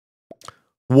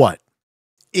What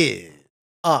is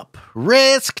up,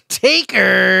 risk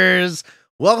takers?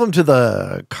 Welcome to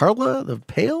the Carla the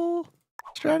Pale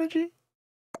strategy.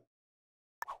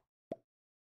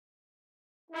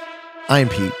 I'm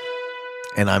Pete,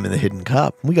 and I'm in the Hidden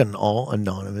Cup. We got an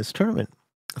all-anonymous tournament.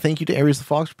 Thank you to Aries the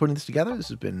Fox for putting this together. This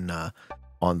has been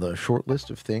on the short list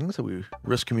of things that we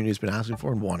risk community has been asking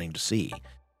for and wanting to see.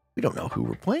 We don't know who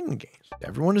we're playing against.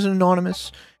 Everyone is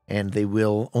anonymous, and they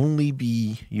will only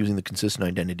be using the consistent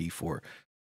identity for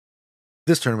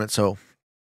this tournament. So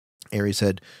Aries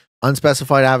said,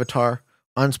 unspecified avatar,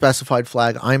 unspecified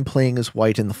flag. I'm playing as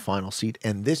white in the final seat,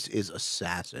 and this is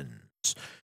Assassins.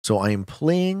 So I am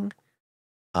playing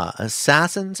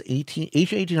Assassins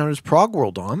H1800's Prog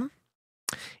World Dom.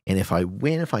 And if I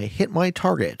win, if I hit my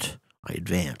target, I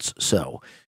advance. So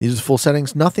these are full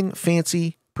settings. Nothing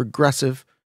fancy, progressive,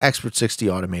 expert 60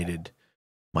 automated.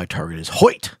 My target is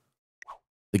Hoyt,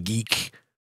 the geek,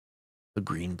 the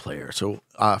green player. So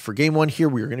for game one here,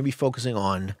 we are going to be focusing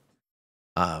on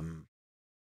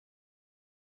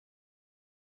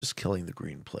just killing the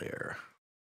green player.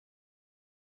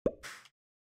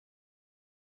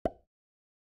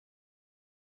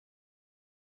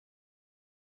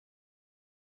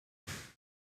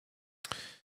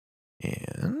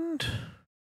 And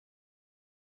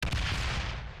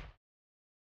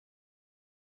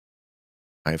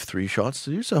I have 3 shots to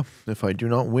do so. If I do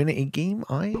not win a game,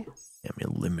 I am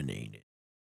eliminated.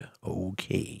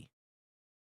 Okay.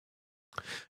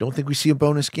 Don't think we see a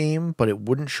bonus game, but it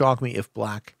wouldn't shock me if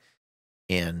black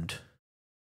and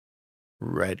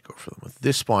red go for them. With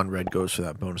this spawn, red goes for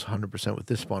that bonus 100%. With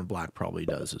this spawn, black probably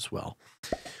does as well.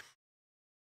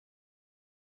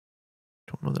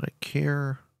 Don't know that I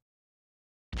care.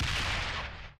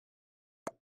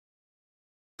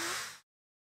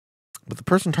 But the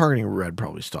person targeting red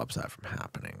probably stops that from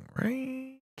happening,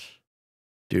 right?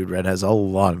 Dude, red has a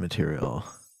lot of material.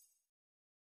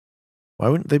 Why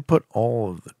wouldn't they put all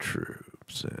of the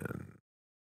troops in?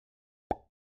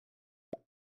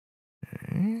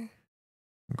 Okay.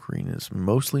 Green is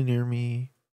mostly near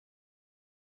me.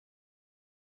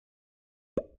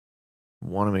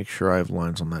 Want to make sure I have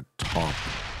lines on that top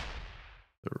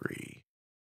 3.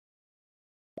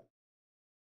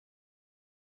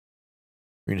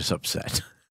 Green is upset.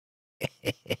 I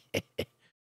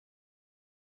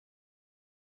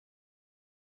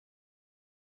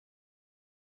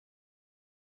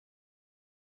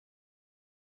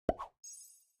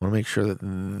want to make sure that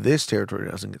this territory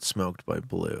doesn't get smoked by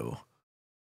blue.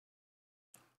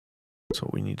 So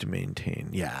we need to maintain.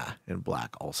 Yeah, and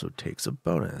black also takes a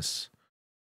bonus.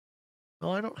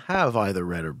 Well, I don't have either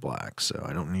red or black, so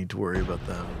I don't need to worry about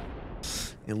them.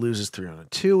 It loses 3 on a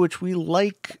 2, which we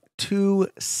like to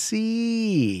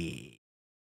see.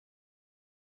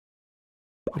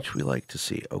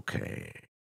 Okay.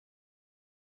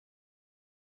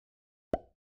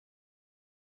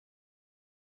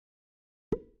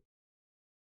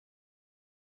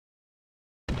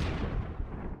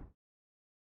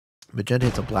 Magenta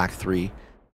hits a black 3,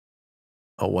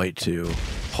 a white 2.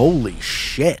 Holy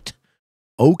shit.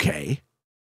 Okay.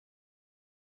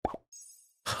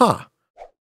 Huh.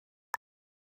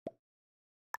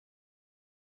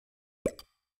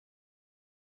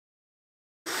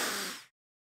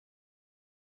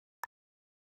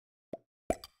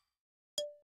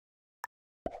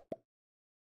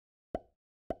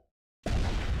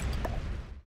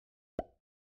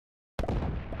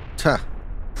 Tuh.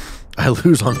 I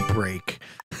lose on break.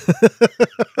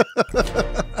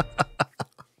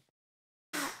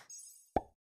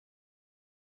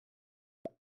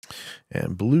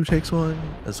 And blue takes one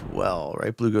as well,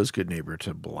 right? Blue goes good neighbor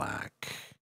to black.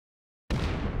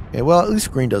 Okay, well, at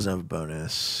least green doesn't have a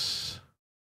bonus.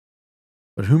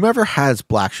 But whomever has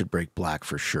black should break black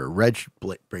for sure. Red should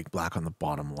break black on the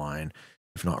bottom line.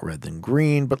 If not red, then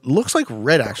green. But looks like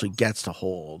red actually gets to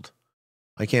hold.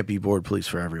 I can't be board police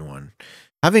for everyone.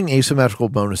 Having asymmetrical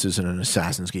bonuses in an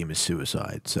Assassin's game is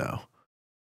suicide, so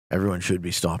everyone should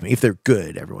be stopping. If they're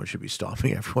good, everyone should be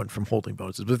stopping everyone from holding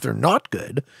bonuses. But if they're not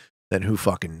good, then who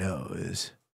fucking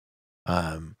knows?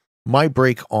 My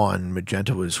break on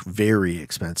magenta was very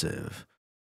expensive.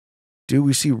 Do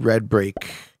we see red break?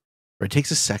 Red takes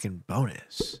a second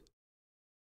bonus.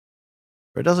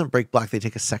 Red doesn't break black, they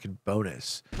take a second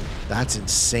bonus. That's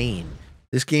insane.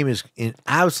 This game is in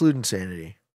absolute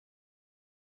insanity.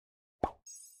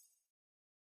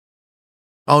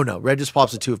 Oh no, red just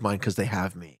pops a 2 of mine because they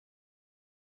have me.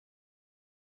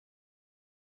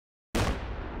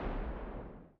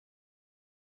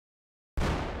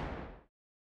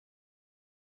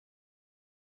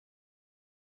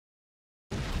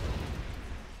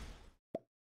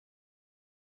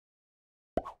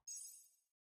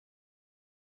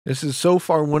 This is so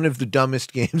far one of the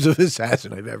dumbest games of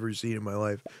Assassin I've ever seen in my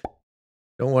life.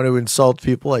 Don't want to insult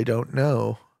people I don't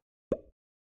know.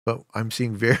 But I'm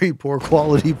seeing very poor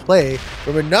quality play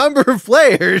from a number of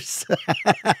players.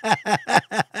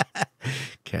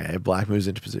 Okay, black moves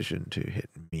into position to hit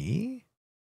me.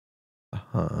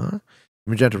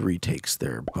 Magenta retakes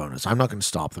their bonus. I'm not going to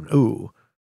stop them. Ooh.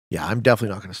 Yeah, I'm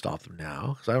definitely not going to stop them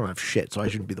now because I don't have shit, so I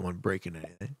shouldn't be the one breaking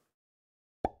anything.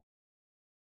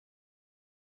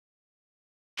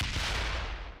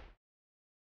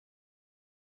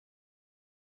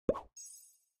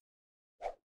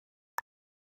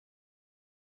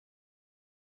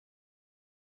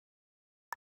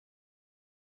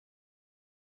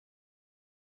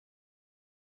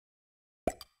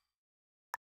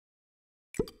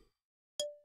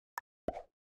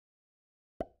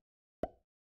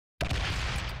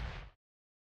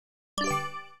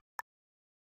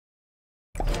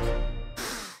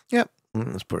 Yep.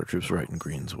 Let's put our troops right in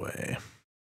green's way.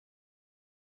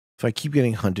 If I keep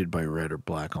getting hunted by red or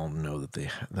black, I'll know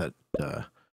that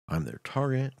I'm their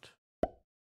target.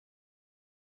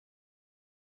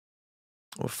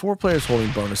 Well, 4 players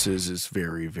holding bonuses is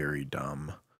very, very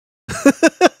dumb.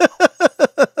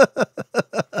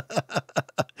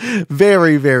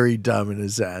 Very, very dumb in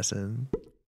Assassin.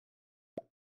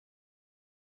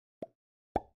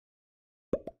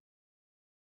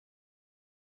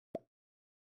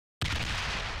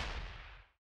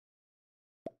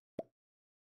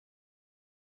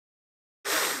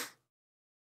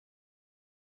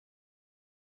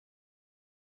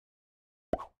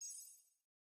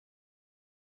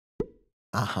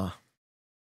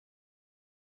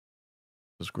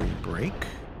 Does green break?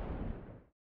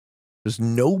 Does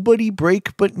nobody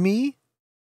break but me?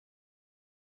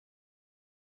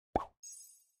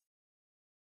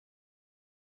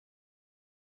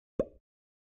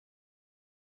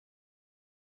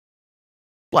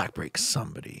 Black breaks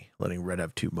somebody. Letting red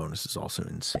have 2 bonuses is also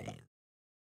insane.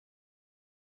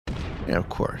 Yeah, of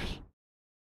course.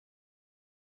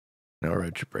 Now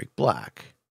red should break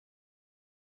black.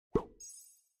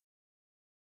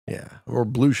 Yeah, or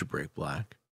blue should break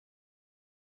black.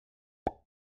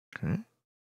 Okay.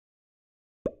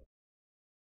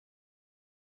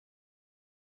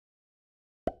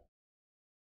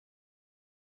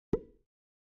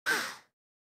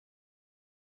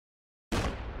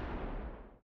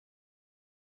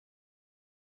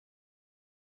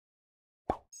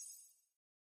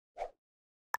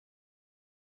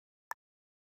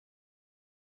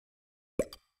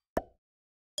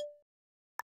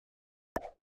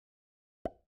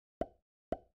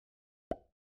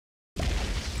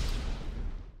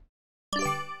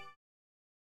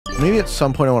 Maybe at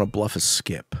some point I want to bluff a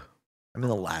skip. I'm in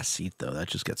the last seat, though. That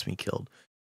just gets me killed.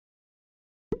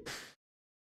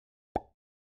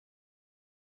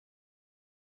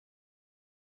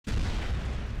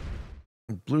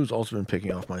 Blue's also been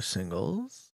picking off my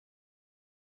singles.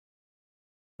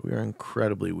 We are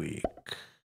incredibly weak.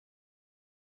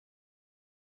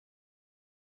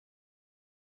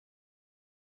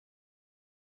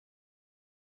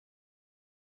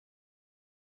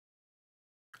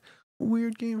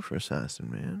 Weird game for Assassin,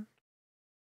 man.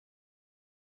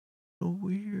 A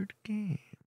weird game.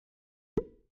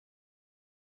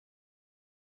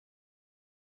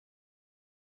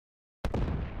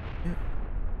 Yeah.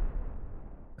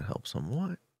 That helps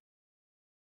somewhat.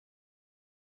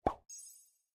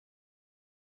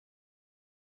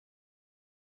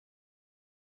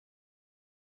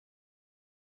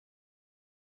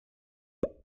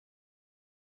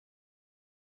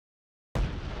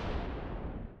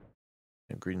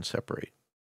 And green separate.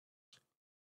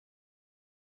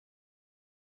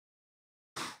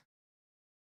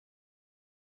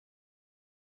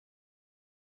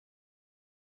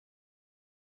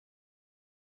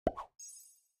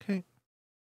 Okay.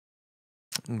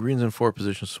 And green's in 4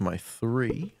 positions to my 3.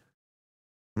 I'm going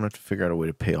to have to figure out a way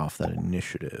to pay off that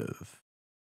initiative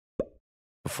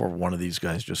before one of these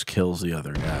guys just kills the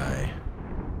other guy.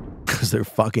 Because they're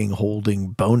fucking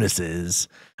holding bonuses.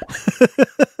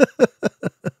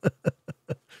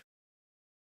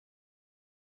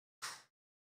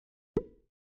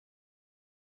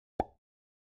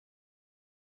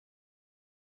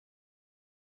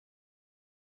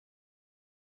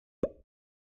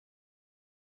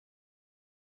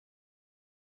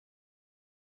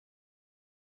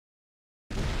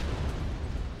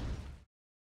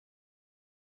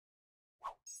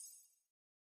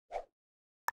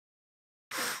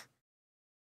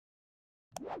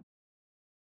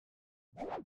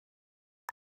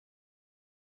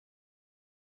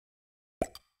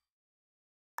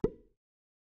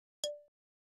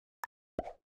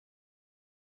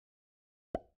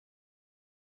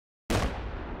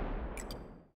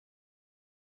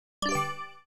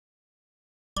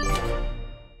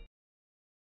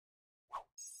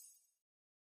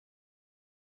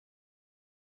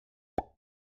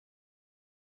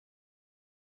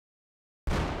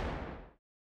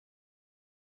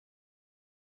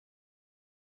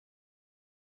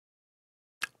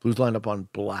 Blue's lined up on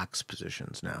black's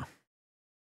positions now.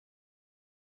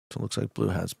 So it looks like blue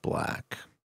has black.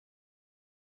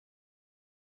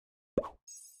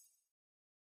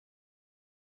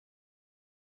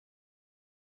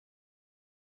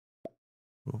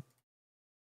 Ooh.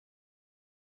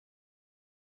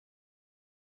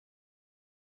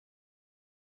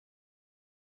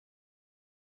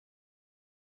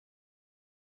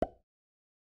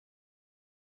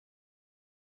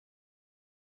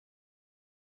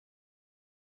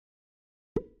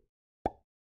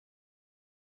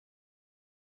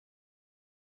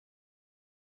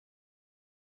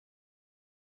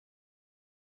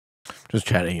 Just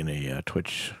chatting in a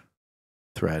Twitch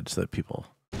thread so that people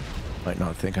might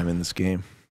not think I'm in this game.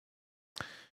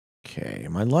 Okay,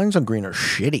 my lines on green are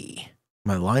shitty.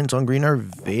 My lines on green are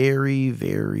very,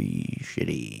 very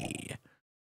shitty.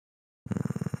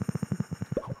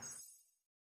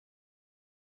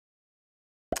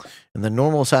 And the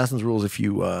normal assassin's rules, if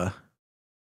your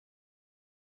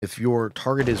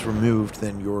target is removed,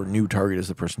 then your new target is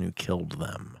the person who killed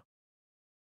them.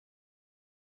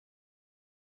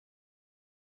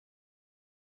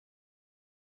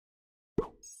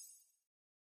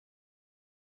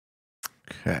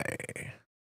 Okay.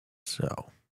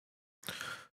 So,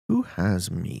 who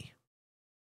has me?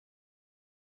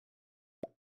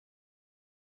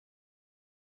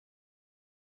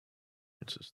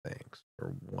 It's just thanks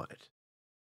for what?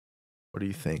 What are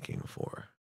you thanking for?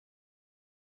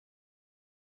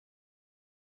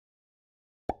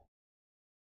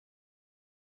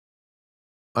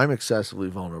 I'm excessively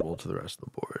vulnerable to the rest of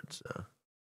the board, so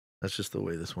that's just the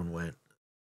way this one went.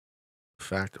 The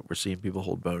fact that we're seeing people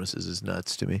hold bonuses is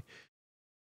nuts to me.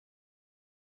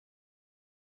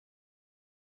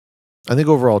 I think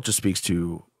overall it just speaks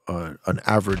to an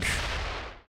average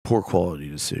poor quality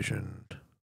decision.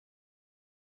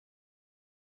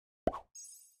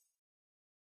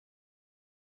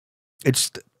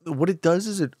 It's what it does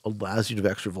is it allows you to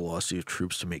have extra velocity of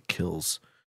troops to make kills,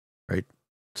 right?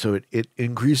 So it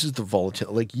increases the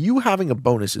volatility. Like, you having a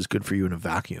bonus is good for you in a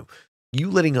vacuum. You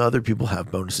letting other people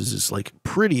have bonuses is like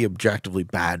pretty objectively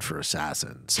bad for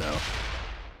assassins. So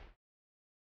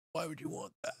why would you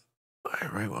want that?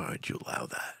 Why would you allow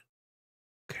that?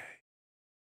 Okay.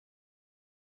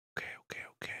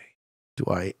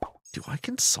 Do I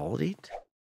consolidate?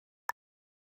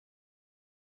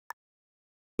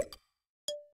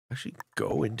 Actually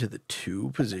go into the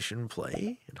 2 position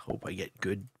play and hope I get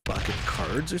good bucket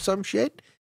cards or some shit?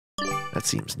 That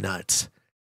seems nuts.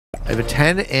 I have a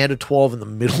 10 and a 12 in the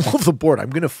middle of the board. I'm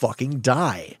going to fucking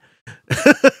die.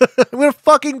 I'm going to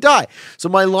fucking die. So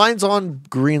my lines on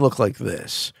green look like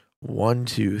this. 1,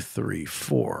 2, 3,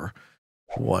 4.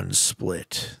 1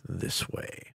 split this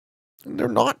way. And they're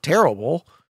not terrible.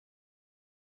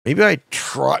 Maybe I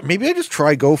just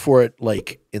try go for it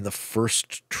like in the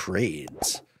first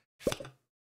trades.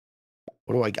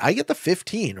 What do I get the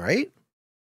 15, right?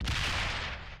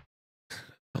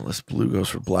 Unless blue goes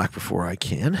for black before I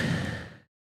can.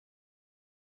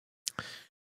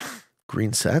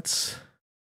 Green sets.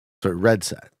 Sorry, red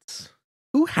sets.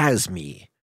 Who has me?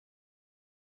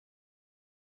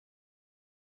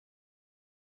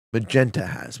 Magenta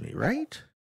has me, right?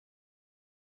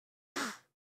 How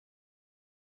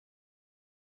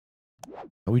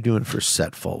are we doing for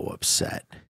set follow-up set?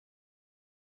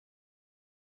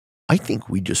 I think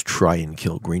we just try and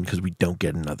kill green because we don't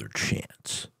get another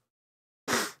chance.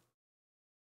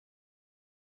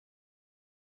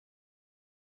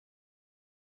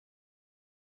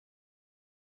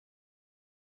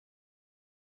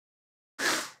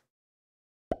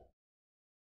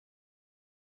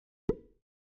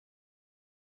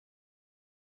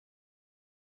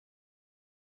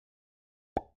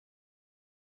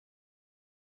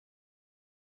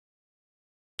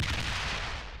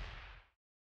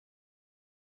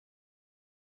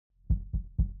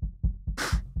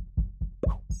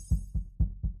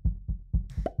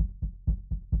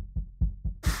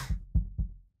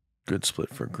 Good split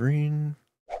for green.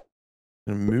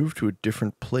 And move to a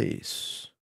different place.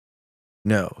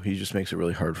 No, he just makes it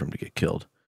really hard for him to get killed.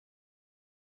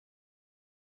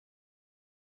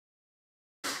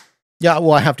 Yeah,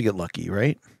 well, I have to get lucky,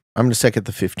 right? I'm going to second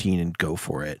the 15 and go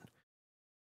for it.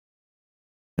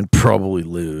 And probably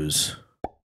lose.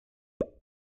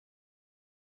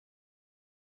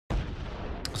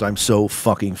 Because I'm so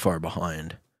fucking far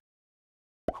behind.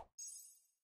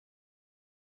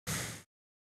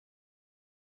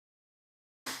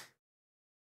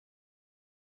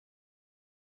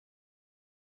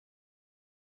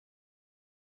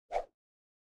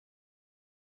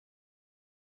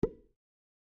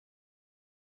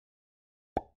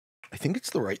 I think it's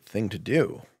the right thing to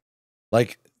do.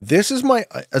 Like, this is my,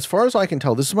 as far as I can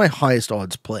tell, this is my highest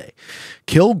odds play.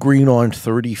 Kill green on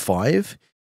 35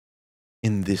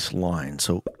 in this line.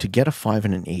 So to get a 5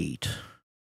 and an 8,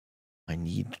 I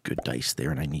need good dice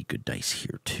there, and I need good dice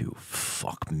here too.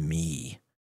 Fuck me.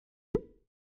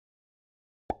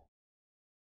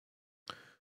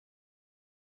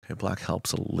 Okay, black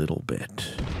helps a little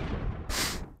bit.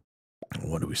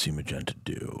 What do we see magenta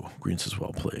do? Green says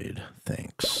well played.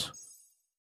 Thanks.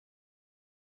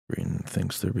 Green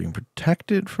thinks they're being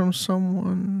protected from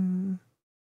someone.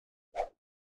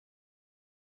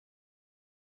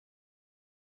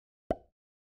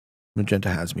 Magenta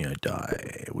has me, I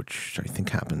die, which I think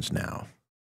happens now.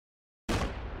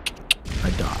 I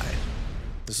die.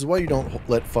 This is why you don't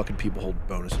let fucking people hold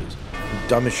bonuses. The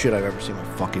dumbest shit I've ever seen in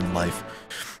my fucking life.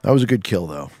 That was a good kill,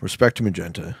 though. Respect to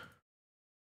magenta.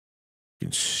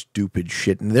 Fucking stupid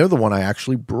shit. And they're the one I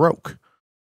actually broke.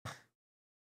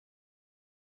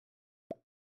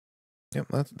 Yep,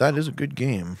 that is a good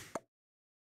game.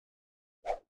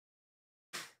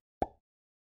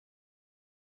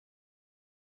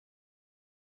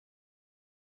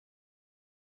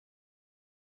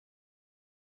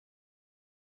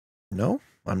 No,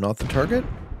 I'm not the target.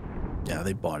 Yeah,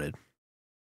 they bought it.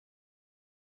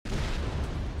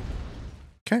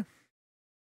 Okay.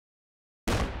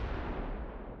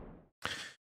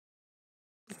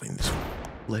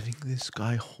 Letting this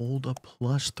guy hold a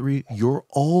 +3. You're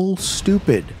all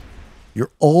stupid.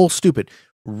 You're all stupid.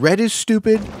 Red is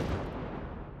stupid.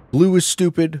 Blue is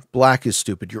stupid. Black is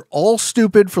stupid. You're all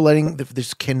stupid for letting...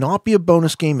 This cannot be a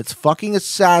bonus game. It's fucking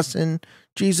Assassin.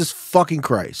 Jesus fucking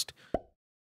Christ.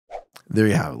 There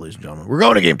you have it, ladies and gentlemen. We're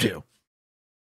going to game 2.